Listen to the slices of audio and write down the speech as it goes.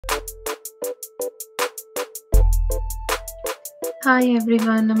Hi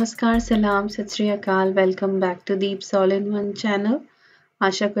everyone, नमस्कार, सलाम, सत श्री अकाल। Welcome back to Deep's all in one channel.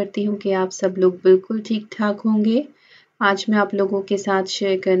 आशा करती हूँ कि आप सब लोग बिल्कुल ठीक ठाक होंगे। आज मैं आप लोगों के साथ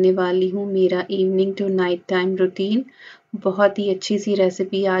शेयर करने वाली हूँ मेरा evening to night time routine. बहुत ही अच्छी सी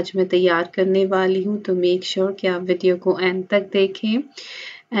रेसिपी आज मैं तैयार करने वाली हूँ, तो मेक श्योर कि आप वीडियो को एंड तक देखें।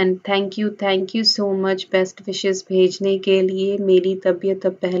 And thank you so much best wishes भेजने के लिए। मेरी तबीयत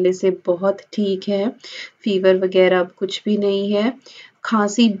अब पहले से बहुत ठीक है, फीवर वगैरह अब कुछ भी नहीं है।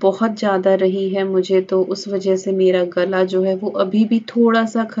 खांसी बहुत ज़्यादा रही है मुझे, तो उस वजह से मेरा गला जो है वो अभी भी थोड़ा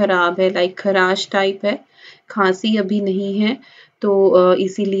सा ख़राब है, लाइक खराश टाइप है। खांसी अभी नहीं है, तो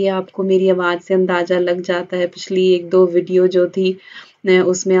इसीलिए आपको मेरी आवाज़ से अंदाज़ा लग जाता है। पिछली एक दो वीडियो जो थी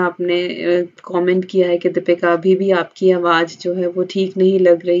उसमें आपने कमेंट किया है कि दीपिका अभी भी आपकी आवाज़ जो है वो ठीक नहीं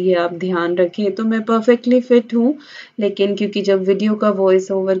लग रही है, आप ध्यान रखें। तो मैं परफेक्टली फिट हूँ, लेकिन क्योंकि जब वीडियो का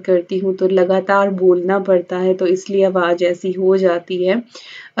वॉइस ओवर करती हूँ तो लगातार बोलना पड़ता है, तो इसलिए आवाज़ ऐसी हो जाती है।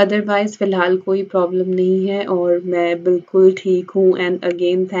 अदरवाइज़ फ़िलहाल कोई प्रॉब्लम नहीं है और मैं बिल्कुल ठीक हूँ। And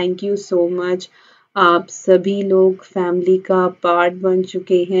again thank you so much. आप सभी लोग फैमिली का पार्ट बन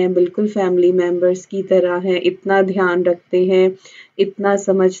चुके हैं, बिल्कुल फैमिली मेंबर्स की तरह हैं, इतना ध्यान रखते हैं, इतना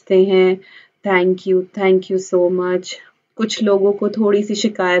समझते हैं। Thank you so much. कुछ लोगों को थोड़ी सी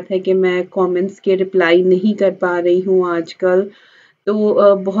शिकायत है कि मैं कमेंट्स के रिप्लाई नहीं कर पा रही हूँ आजकल,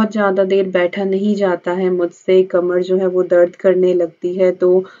 तो बहुत ज़्यादा देर बैठा नहीं जाता है मुझसे, कमर जो है वो दर्द करने लगती है।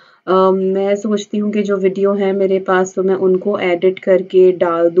 तो मैं सोचती हूँ कि जो वीडियो है मेरे पास तो मैं उनको एडिट करके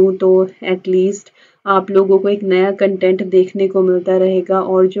डाल दूँ, तो एटलीस्ट आप लोगों को एक नया कंटेंट देखने को मिलता रहेगा।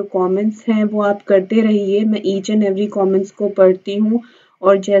 और जो कमेंट्स हैं वो आप करते रहिए, मैं ईच एंड एवरी कमेंट्स को पढ़ती हूँ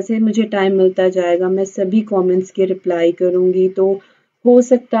और जैसे मुझे टाइम मिलता जाएगा मैं सभी कमेंट्स के रिप्लाई करूँगी। तो हो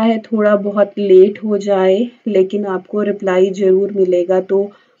सकता है थोड़ा बहुत लेट हो जाए, लेकिन आपको रिप्लाई ज़रूर मिलेगा,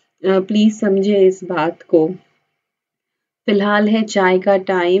 तो प्लीज़ समझें इस बात को। फ़िलहाल है चाय का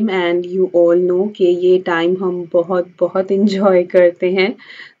time and you all know कि ये टाइम हम बहुत बहुत इन्जॉय करते हैं।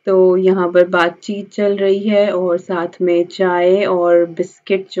 तो यहाँ पर बातचीत चल रही है और साथ में चाय और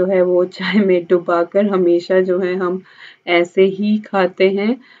बिस्किट जो है वो चाय में डुबाकर हमेशा जो है हम ऐसे ही खाते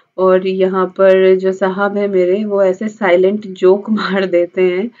हैं। और यहाँ पर जो साहब हैं मेरे, वो ऐसे साइलेंट जोक मार देते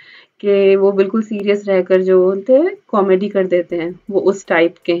हैं कि वो बिल्कुल सीरियस रहकर जो होते हैं कॉमेडी कर देते हैं, वो उस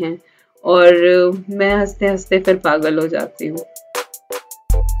टाइप के हैं। और मैं हँसते-हँसते फिर पागल हो जाती हूँ।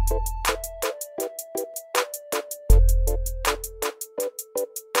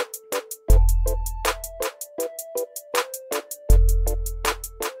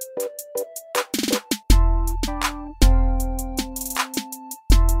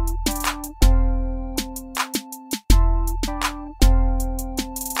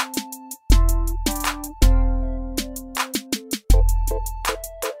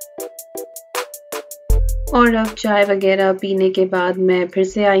 और अब चाय वगैरह पीने के बाद मैं फिर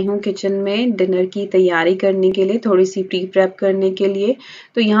से आई हूँ किचन में डिनर की तैयारी करने के लिए, थोड़ी-सी प्री प्रेप करने के लिए।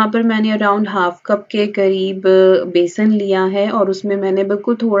 तो यहाँ पर मैंने अराउंड हाफ कप के करीब बेसन लिया है और उसमें मैंने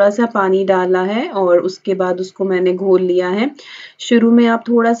बिल्कुल थोड़ा-सा पानी डाला है और उसके बाद उसको मैंने घोल लिया है। शुरू में आप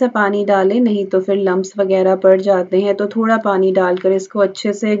थोड़ा-सा पानी डालें, नहीं तो फिर लम्प्स वगैरह पड़ जाते हैं, तो थोड़ा पानी डालकर इसको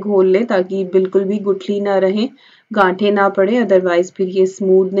अच्छे से घोल लें ताकि बिल्कुल भी गुठली ना रहें, गाँठें ना पड़े, अदरवाइज़ फिर ये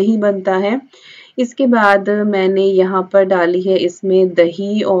स्मूथ नहीं बनता है। इसके बाद मैंने यहाँ पर डाली है इसमें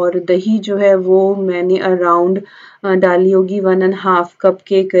दही, और दही जो है वो मैंने अराउंड डाली होगी 1½ कप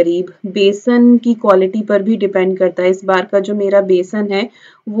के करीब। बेसन की क्वालिटी पर भी डिपेंड करता है। इस बार का जो मेरा बेसन है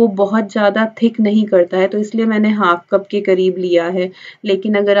वो बहुत ज़्यादा थिक नहीं करता है, तो इसलिए मैंने ½ कप के करीब लिया है।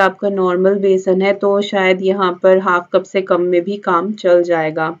 लेकिन अगर आपका नॉर्मल बेसन है तो शायद यहाँ पर ½ कप से कम में भी काम चल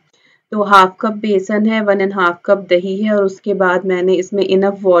जाएगा। तो ½ कप बेसन है, 1½ कप दही है और उसके बाद मैंने इसमें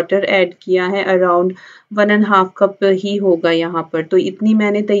इनफ वाटर ऐड किया है, अराउंड 1½ कप ही होगा यहाँ पर। तो इतनी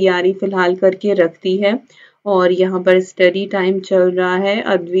मैंने तैयारी फ़िलहाल करके रख दी है और यहाँ पर स्टडी टाइम चल रहा है।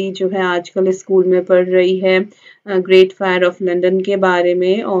 अद्वी जो है आजकल स्कूल में पढ़ रही है ग्रेट फायर ऑफ लंदन के बारे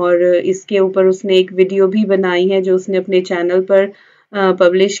में, और इसके ऊपर उसने एक वीडियो भी बनाई है जो उसने अपने चैनल पर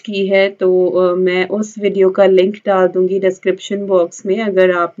पब्लिश की है। तो मैं उस वीडियो का लिंक डाल दूँगी डिस्क्रिप्शन बॉक्स में,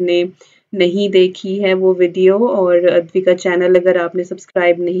 अगर आपने नहीं देखी है वो वीडियो। और अद्विका चैनल अगर आपने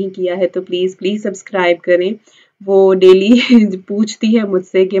सब्सक्राइब नहीं किया है तो प्लीज़ सब्सक्राइब करें। वो डेली पूछती है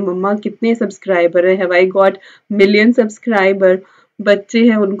मुझसे कि मम्मा कितने सब्सक्राइबर हैं, have I got million subscriber. बच्चे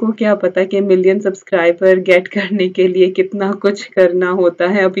हैं, उनको क्या पता कि मिलियन सब्सक्राइबर गेट करने के लिए कितना कुछ करना होता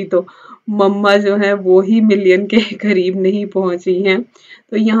है। अभी तो मम्मा जो है वो ही मिलियन के करीब नहीं पहुंची हैं।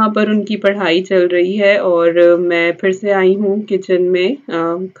 तो यहाँ पर उनकी पढ़ाई चल रही है और मैं फिर से आई हूँ किचन में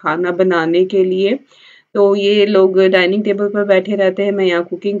खाना बनाने के लिए। तो ये लोग डाइनिंग टेबल पर बैठे रहते हैं, मैं यहाँ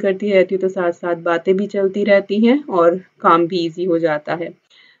कुकिंग करती रहती हूँ, तो साथ-साथ बातें भी चलती रहती हैं और काम भी ईज़ी हो जाता है।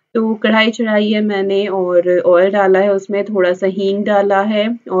 तो कढ़ाई चढ़ाई है मैंने और ऑयल डाला है, उसमें थोड़ा-सा हींग डाला है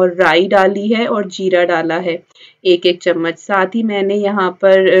और राई डाली है और जीरा डाला है 1-1 चम्मच। साथ ही मैंने यहाँ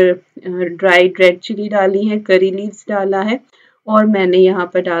पर ड्राइड रेड चिली डाली है, करी लीव्स डाला है और मैंने यहाँ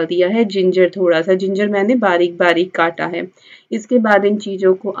पर डाल दिया है जिंजर थोड़ा-सा, जिंजर मैंने बारीक-बारीक काटा है। इसके बाद इन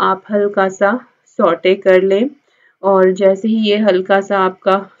चीज़ों को आप हल्का-सा सौटे कर लें और जैसे ही ये हल्का-सा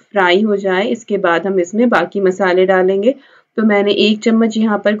आपका फ्राई हो जाए, इसके बाद हम इसमें बाकी मसाले डालेंगे। तो मैंने 1 चम्मच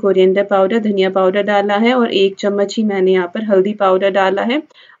यहाँ पर कोरिएंडर पाउडर, धनिया पाउडर डाला है और 1 चम्मच ही मैंने यहाँ पर हल्दी पाउडर डाला है,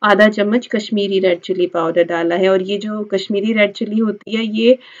 आधा चम्मच कश्मीरी रेड चिली पाउडर डाला है और ये जो कश्मीरी रेड चिली होती है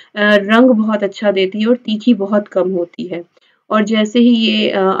ये रंग बहुत अच्छा देती है और तीखी बहुत कम होती है। और जैसे ही ये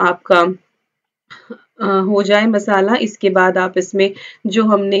आपका हो जाए मसाला, इसके बाद आप इसमें जो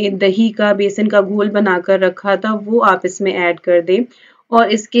हमने दही का बेसन का घोल बनाकर रखा था वो आप इसमें ऐड कर दें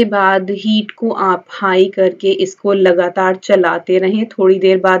और इसके बाद हीट को आप हाई करके इसको लगातार चलाते रहें। थोड़ी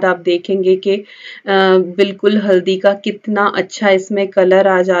देर बाद आप देखेंगे कि बिल्कुल हल्दी का कितना अच्छा इसमें कलर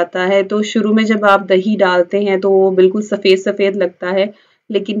आ जाता है। तो शुरू में जब आप दही डालते हैं तो वो बिल्कुल सफ़ेद-सफ़ेद लगता है,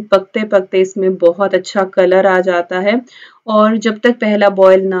 लेकिन पकते-पकते इसमें बहुत अच्छा कलर आ जाता है और जब तक पहला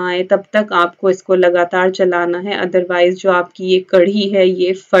बॉयल ना आए तब तक आपको इसको लगातार चलाना है, अदरवाइज़ जो आपकी ये कढ़ी है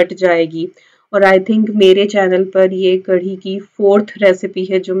ये फट जाएगी। और आई थिंक मेरे चैनल पर ये कढ़ी की 4th रेसिपी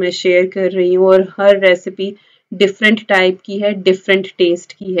है जो मैं शेयर कर रही हूँ और हर रेसिपी डिफरेंट टाइप की है, डिफरेंट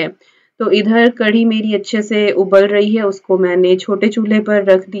टेस्ट की है। तो इधर कढ़ी मेरी अच्छे से उबल रही है, उसको मैंने छोटे चूल्हे पर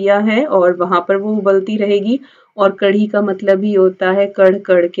रख दिया है और वहाँ पर वो उबलती रहेगी और कढ़ी का मतलब ही होता है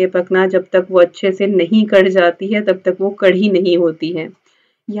कढ़-कढ़ के पकना, जब तक वो अच्छे से नहीं कढ़ जाती है तब तक वो कढ़ी नहीं होती है।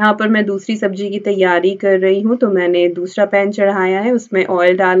 यहाँ पर मैं दूसरी सब्जी की तैयारी कर रही हूँ, तो मैंने दूसरा पैन चढ़ाया है, उसमें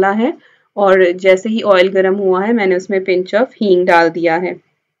ऑयल डाला है और जैसे ही ऑयल गर्म हुआ है मैंने उसमें पिंच ऑफ हींग डाल दिया है।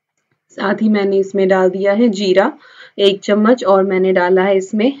 साथ ही मैंने इसमें डाल दिया है जीरा 1 चम्मच और मैंने डाला है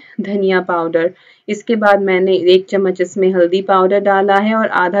इसमें धनिया पाउडर। इसके बाद मैंने 1 चम्मच इसमें हल्दी पाउडर डाला है और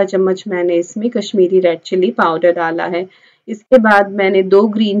आधा चम्मच मैंने इसमें कश्मीरी रेड चिली पाउडर डाला है। इसके बाद मैंने 2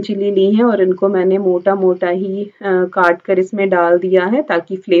 ग्रीन चिली ली हैं और इनको मैंने मोटा-मोटा ही काट कर इसमें डाल दिया है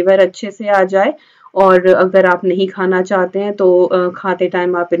ताकि फ्लेवर अच्छे से आ जाए और अगर आप नहीं खाना चाहते हैं तो खाते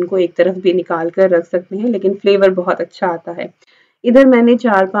टाइम आप इनको एक तरफ भी निकाल कर रख सकते हैं, लेकिन फ्लेवर बहुत अच्छा आता है। इधर मैंने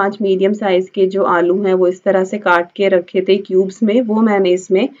 4-5 मीडियम साइज़ के जो आलू हैं वो इस तरह से काट के रखे थे क्यूब्स में, वो मैंने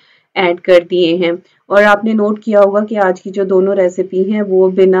इसमें ऐड कर दिए हैं। और आपने नोट किया होगा कि आज की जो दोनों रेसिपी हैं वो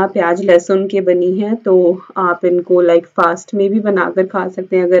बिना प्याज लहसुन के बनी हैं, तो आप इनको लाइक फास्ट में भी बनाकर खा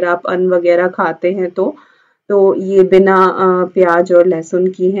सकते हैं अगर आप अन्न वगैरह खाते हैं तो। तो ये बिना प्याज और लहसुन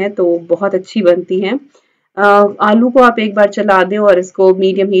की हैं तो बहुत अच्छी बनती हैं। आलू को आप एक बार चला दें और इसको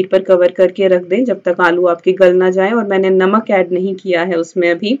मीडियम हीट पर कवर करके रख दें जब तक आलू आपके गल ना जाए और मैंने नमक ऐड नहीं किया है उसमें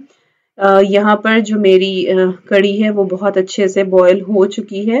अभी। यहाँ पर जो मेरी कढ़ी है वो बहुत अच्छे से बॉयल हो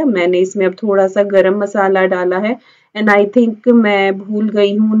चुकी है। मैंने इसमें अब थोड़ा-सा गरम मसाला डाला है एंड आई थिंक मैं भूल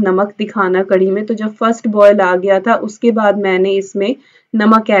गई हूँ नमक दिखाना कढ़ी में, तो जब फर्स्ट बॉयल आ गया था उसके बाद मैंने इसमें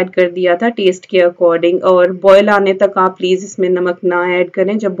नमक ऐड कर दिया था टेस्ट के अकॉर्डिंग और बॉयल आने तक आप प्लीज़ इसमें नमक ना ऐड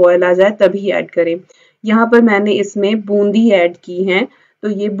करें, जब बॉयल आ जाए तभी ऐड करें। यहाँ पर मैंने इसमें बूंदी ऐड की है, तो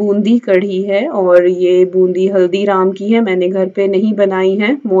ये बूंदी कढ़ी है और ये बूंदी हल्दीराम की है, मैंने घर पे नहीं बनाई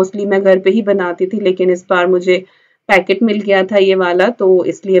है। मोस्टली मैं घर पे ही बनाती थी लेकिन इस बार मुझे पैकेट मिल गया था ये वाला, तो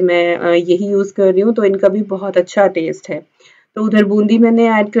इसलिए मैं यही यूज़ कर रही हूँ, तो इनका भी बहुत अच्छा टेस्ट है। तो उधर बूंदी मैंने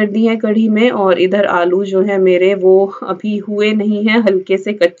ऐड कर दी है कढ़ी में और इधर आलू जो है मेरे वो अभी हुए नहीं हैं, हल्के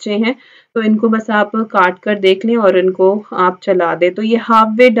से कच्चे हैं, तो इनको बस आप काट कर देख लें और इनको आप चला दें। तो ये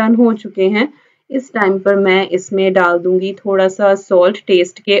हाफ वे डन हो चुके हैं। इस टाइम पर मैं इसमें डाल दूँगी थोड़ा-सा सॉल्ट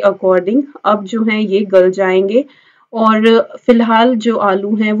टेस्ट के अकॉर्डिंग। अब जो हैं ये गल जाएँगे और फ़िलहाल जो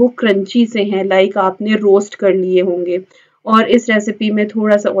आलू हैं वो क्रंची से हैं, लाइक आपने रोस्ट कर लिए होंगे और इस रेसिपी में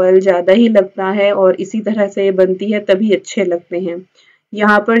थोड़ा-सा ऑयल ज़्यादा ही लगता है और इसी तरह से ये बनती है तभी अच्छे लगते हैं।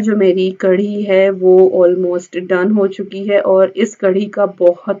 यहाँ पर जो मेरी कढ़ी है वो ऑलमोस्ट डन हो चुकी है और इस कढ़ी का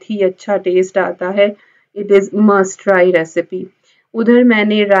बहुत ही अच्छा टेस्ट आता है। It is must try recipe. उधर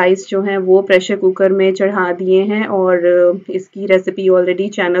मैंने राइस जो हैं वो प्रेशर कुकर में चढ़ा दिए हैं और इसकी रेसिपी ऑलरेडी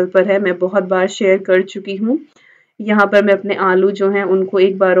चैनल पर है, मैं बहुत बार शेयर कर चुकी हूँ। यहाँ पर मैं अपने आलू जो हैं उनको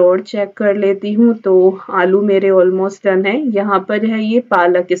एक बार और चेक कर लेती हूँ, तो आलू मेरे ऑलमोस्ट डन है। यहाँ पर है ये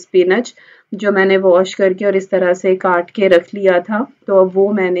पालक स्पिनच जो मैंने वॉश करके और इस तरह से काट के रख लिया था, तो अब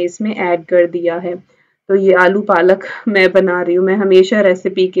वो मैंने इसमें ऐड कर दिया है। तो ये आलू पालक मैं बना रही हूँ। मैं हमेशा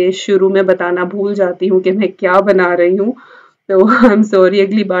रेसिपी के शुरू में बताना भूल जाती हूँ कि मैं क्या बना रही हूँ, तो आई एम सॉरी,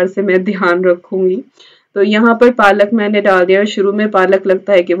 अगली बार से मैं ध्यान रखूँगी। तो यहाँ पर पालक मैंने डाल दिया। शुरू में पालक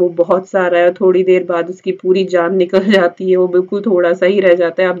लगता है कि वो बहुत सारा है, थोड़ी देर बाद उसकी पूरी जान निकल जाती है, वो बिल्कुल थोड़ा सा ही रह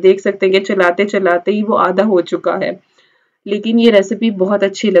जाता है। आप देख सकते हैं कि चलाते चलाते ही वो आधा हो चुका है। लेकिन ये रेसिपी बहुत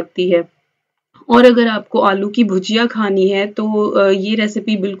अच्छी लगती है। और अगर आपको आलू की भुजिया खानी है तो ये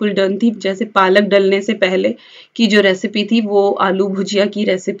रेसिपी बिल्कुल डन थी। जैसे पालक डलने से पहले की जो रेसिपी थी वो आलू भुजिया की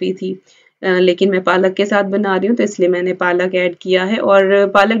रेसिपी थी। लेकिन मैं पालक के साथ बना रही हूँ तो इसलिए मैंने पालक ऐड किया है। और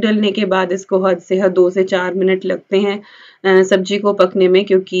पालक डलने के बाद इसको हद से हद 2 से 4 मिनट लगते हैं सब्जी को पकने में,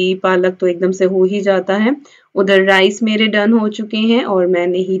 क्योंकि पालक तो एकदम से हो ही जाता है। उधर राइस मेरे डन हो चुके हैं और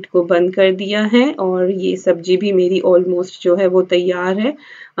मैंने हीट को बंद कर दिया है और ये सब्जी भी मेरी ऑलमोस्ट जो है वो तैयार है।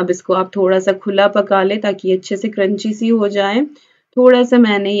 अब इसको आप थोड़ा सा खुला पका लें ताकि अच्छे से क्रंची सी हो जाए। थोड़ा सा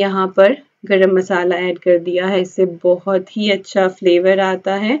मैंने यहाँ पर गरम मसाला ऐड कर दिया है, इससे बहुत ही अच्छा फ्लेवर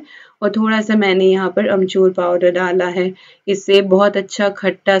आता है। और थोड़ा सा मैंने यहाँ पर अमचूर पाउडर डाला है, इससे बहुत अच्छा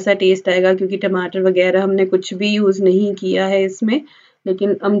खट्टा सा टेस्ट आएगा, क्योंकि टमाटर वगैरह हमने कुछ भी यूज़ नहीं किया है इसमें।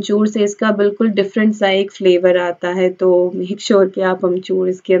 लेकिन अमचूर से इसका बिल्कुल डिफरेंट सा एक फ्लेवर आता है, तो मेक श्योर कि आप अमचूर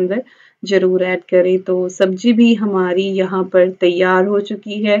इसके अंदर ज़रूर ऐड करें। तो सब्जी भी हमारी यहाँ पर तैयार हो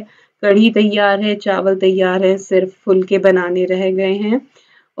चुकी है, कढ़ी तैयार है, चावल तैयार है, सिर्फ फुलके बनाने रह गए हैं।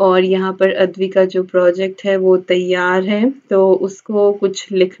 और यहाँ पर अद्विका जो प्रोजेक्ट है वो तैयार है, तो उसको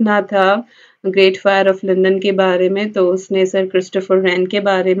कुछ लिखना था ग्रेट फायर ऑफ लंदन के बारे में, तो उसने सर क्रिस्टोफर रैन के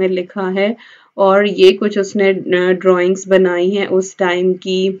बारे में लिखा है। और ये कुछ उसने ड्राइंग्स बनाई हैं उस टाइम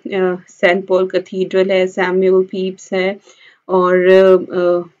की। सेंट पॉल कैथीड्रल है, सैमुअल पीप्स है,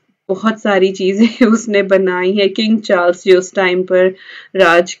 और बहुत सारी चीज़ें उसने बनाई हैं। किंग चार्ल्स जो उस टाइम पर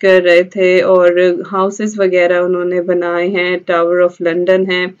राज कर रहे थे, और हाउसेस वगैरह उन्होंने बनाए हैं, टावर ऑफ लंदन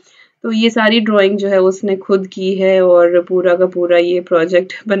है। तो ये सारी ड्राइंग जो है उसने खुद की है और पूरा का पूरा ये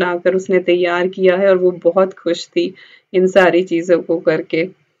प्रोजेक्ट बनाकर उसने तैयार किया है, और वो बहुत खुश थी इन सारी चीज़ों को करके।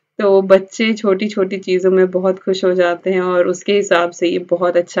 तो बच्चे छोटी-छोटी चीज़ों में बहुत खुश हो जाते हैं और उसके हिसाब से ये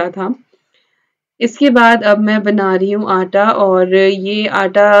बहुत अच्छा था। इसके बाद अब मैं बना रही हूँ आटा, और ये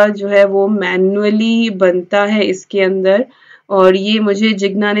आटा जो है वो मैन्युअली बनता है इसके अंदर। और ये मुझे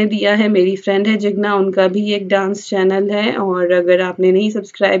जिग्ना ने दिया है, मेरी फ्रेंड है जिग्ना, उनका भी एक डांस चैनल है, और अगर आपने नहीं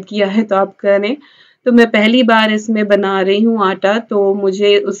सब्सक्राइब किया है तो आप करें। तो मैं पहली बार इसमें बना रही हूँ आटा, तो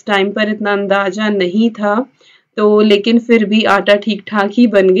मुझे उस टाइम पर इतना अंदाज़ा नहीं था, तो लेकिन फिर भी आटा ठीक-ठाक ही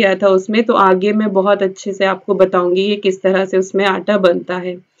बन गया था उसमें। तो आगे मैं बहुत अच्छे से आपको बताऊँगी ये किस तरह से उसमें आटा बनता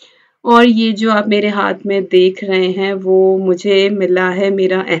है। और ये जो आप मेरे हाथ में देख रहे हैं वो मुझे मिला है,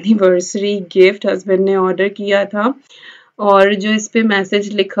 मेरा एनिवर्सरी गिफ्ट हस्बैंड ने ऑर्डर किया था। और जो इस पे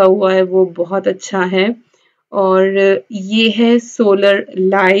मैसेज लिखा हुआ है वो बहुत अच्छा है। और ये है सोलर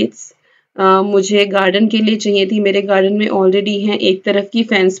लाइट्स। मुझे गार्डन के लिए चाहिए थी, मेरे गार्डन में ऑलरेडी हैं, एक तरफ की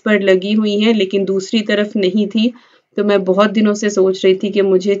फेंस पर लगी हुई हैं लेकिन दूसरी तरफ नहीं थी। तो मैं बहुत दिनों से सोच रही थी कि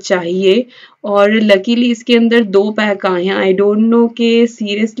मुझे चाहिए, और लकीली इसके अंदर 2 पैक आए हैं। आई डोंट नो कि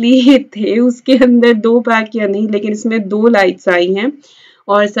सीरियसली थे उसके अंदर 2 पैक या नहीं, लेकिन इसमें 2 लाइट्स आई हैं।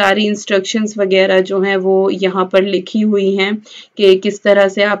 और सारी इंस्ट्रक्शंस वगैरह जो हैं वो यहाँ पर लिखी हुई हैं कि किस तरह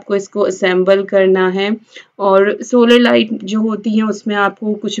से आपको इसको असेंबल करना है। और सोलर लाइट जो होती है उसमें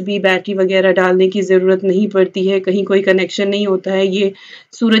आपको कुछ भी बैटरी वगैरह डालने की ज़रूरत नहीं पड़ती है, कहीं कोई कनेक्शन नहीं होता है, ये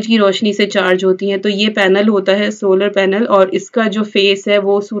सूरज की रोशनी से चार्ज होती हैं। तो ये पैनल होता है सोलर पैनल, और इसका जो फेस है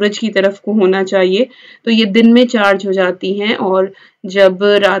वो सूरज की तरफ को होना चाहिए। तो ये दिन में चार्ज हो जाती हैं, और जब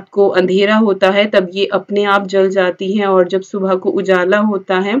रात को अंधेरा होता है तब ये अपने आप जल जाती हैं, और जब सुबह को उजाला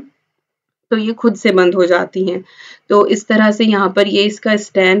होता है तो ये खुद से बंद हो जाती हैं। तो इस तरह से यहाँ पर ये इसका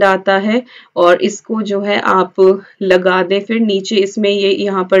स्टैंड आता है, और इसको जो है आप लगा दें। फिर नीचे इसमें ये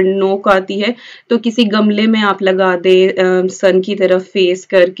यहाँ पर नोक आती है, तो किसी गमले में आप लगा दें सन की तरफ फेस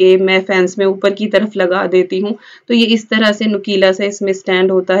करके। मैं फैंस में ऊपर की तरफ लगा देती हूँ, तो ये इस तरह से नुकीला सा इसमें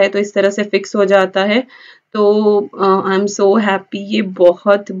स्टैंड होता है, तो इस तरह से फिक्स हो जाता है। तो आई एम सो हैप्पी, ये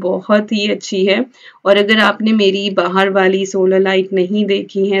बहुत बहुत ही अच्छी है। और अगर आपने मेरी बाहर वाली सोलर लाइट नहीं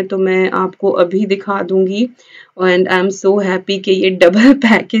देखी है तो मैं आपको अभी दिखा दूंगी। And I am so happy कि ये डबल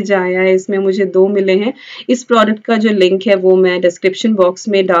पैकेज आया है, इसमें मुझे 2 मिले हैं। इस प्रोडक्ट का जो लिंक है वो मैं डिस्क्रिप्शन बॉक्स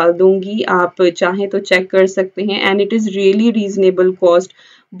में डाल दूंगी, आप चाहें तो चेक कर सकते हैं। And it is really reasonable cost,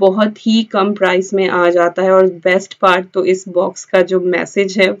 बहुत ही कम प्राइस में आ जाता है। और बेस्ट पार्ट तो इस बॉक्स का जो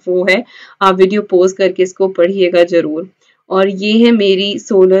मैसेज है वो है, आप वीडियो पॉज करके इसको पढ़िएगा ज़रूर। और ये है मेरी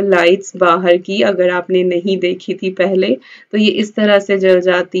सोलर लाइट्स बाहर की, अगर आपने नहीं देखी थी पहले, तो ये इस तरह से जल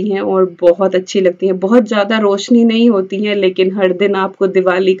जाती हैं और बहुत अच्छी लगती हैं। बहुत ज़्यादा रोशनी नहीं होती हैं, लेकिन हर दिन आपको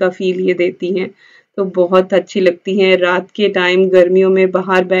दिवाली का फील ये देती हैं, तो बहुत अच्छी लगती हैं। रात के टाइम गर्मियों में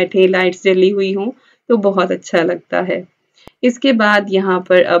बाहर बैठे लाइट्स जली हुई हों तो बहुत अच्छा लगता है। इसके बाद यहाँ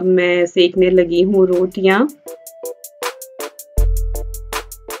पर अब मैं सेकने लगी हूँ रोटियाँ।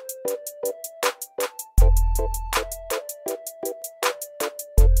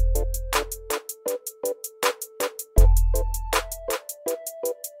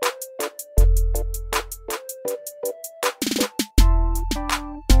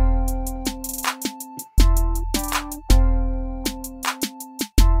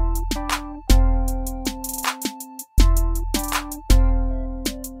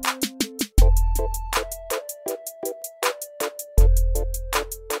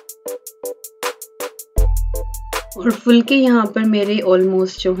 और फुलके यहाँ पर मेरे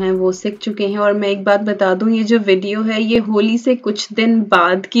ऑलमोस्ट जो हैं वो सिक चुके हैं। और मैं एक बात बता दूँ, ये जो वीडियो है ये होली से कुछ दिन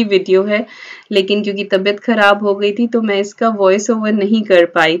बाद की वीडियो है, लेकिन क्योंकि तबीयत खराब हो गई थी तो मैं इसका वॉइस ओवर नहीं कर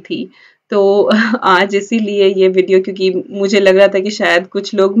पाई थी। तो आज इसीलिए ये वीडियो, क्योंकि मुझे लग रहा था कि शायद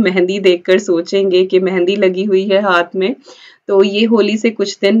कुछ लोग मेहंदी देखकर सोचेंगे कि मेहंदी लगी हुई है हाथ में, तो ये होली से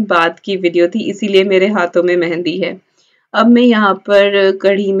कुछ दिन बाद की वीडियो थी, इसीलिए मेरे हाथों में मेहंदी है। अब मैं यहाँ पर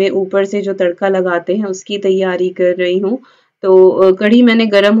कढ़ी में ऊपर से जो तड़का लगाते हैं उसकी तैयारी कर रही हूँ। तो कढ़ी मैंने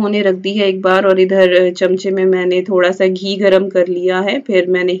गरम होने रख दी है एक बार, और इधर चमचे में मैंने थोड़ा सा घी गरम कर लिया है। फिर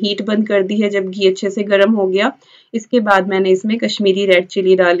मैंने हीट बंद कर दी है जब घी अच्छे से गरम हो गया। इसके बाद मैंने इसमें कश्मीरी रेड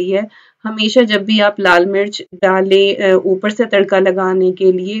चिली डाली है। हमेशा जब भी आप लाल मिर्च डालें ऊपर से तड़का लगाने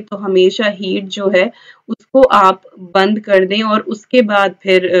के लिए, तो हमेशा हीट जो है उसको आप बंद कर दें और उसके बाद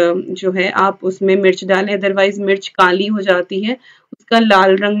फिर जो है आप उसमें मिर्च डालें, अदरवाइज मिर्च काली हो जाती है, उसका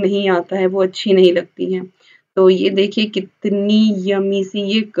लाल रंग नहीं आता है, वो अच्छी नहीं लगती है। तो ये देखिए कितनी यमी सी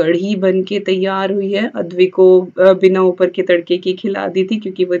ये कढ़ी बन के तैयार हुई है। अद्विक को बिना ऊपर के तड़के की खिला दी थी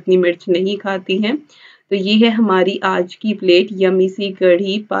क्योंकि वो इतनी मिर्च नहीं खाती हैं। तो ये है हमारी आज की प्लेट, यमी सी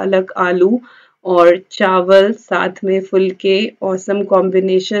कढ़ी, पालक आलू और चावल, साथ में फुलके। Awesome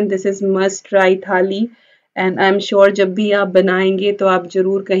combination, this is must try थाली। एंड आई एम श्योर जब भी आप बनाएंगे तो आप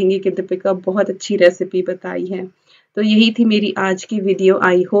ज़रूर कहेंगे कि दीपिका बहुत अच्छी रेसिपी बताई है। तो यही थी मेरी आज की वीडियो।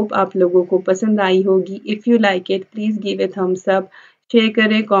 आई होप आप लोगों को पसंद आई होगी। If you like it please give a Thums up, share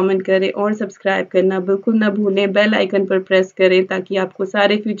करें, कमेंट करें और सब्सक्राइब करना बिल्कुल ना भूलें। बेल आइकन पर प्रेस करें ताकि आपको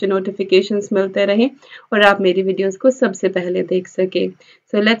सारे फ्यूचर नोटिफिकेशंस मिलते रहें और आप मेरी वीडियोस को सबसे पहले देख सकें।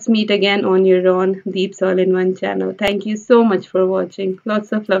 So let's meet again on your own Deeps All in One channel. Thank you so much for watching.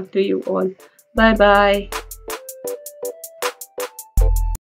 Lots of love to you all. Bye bye.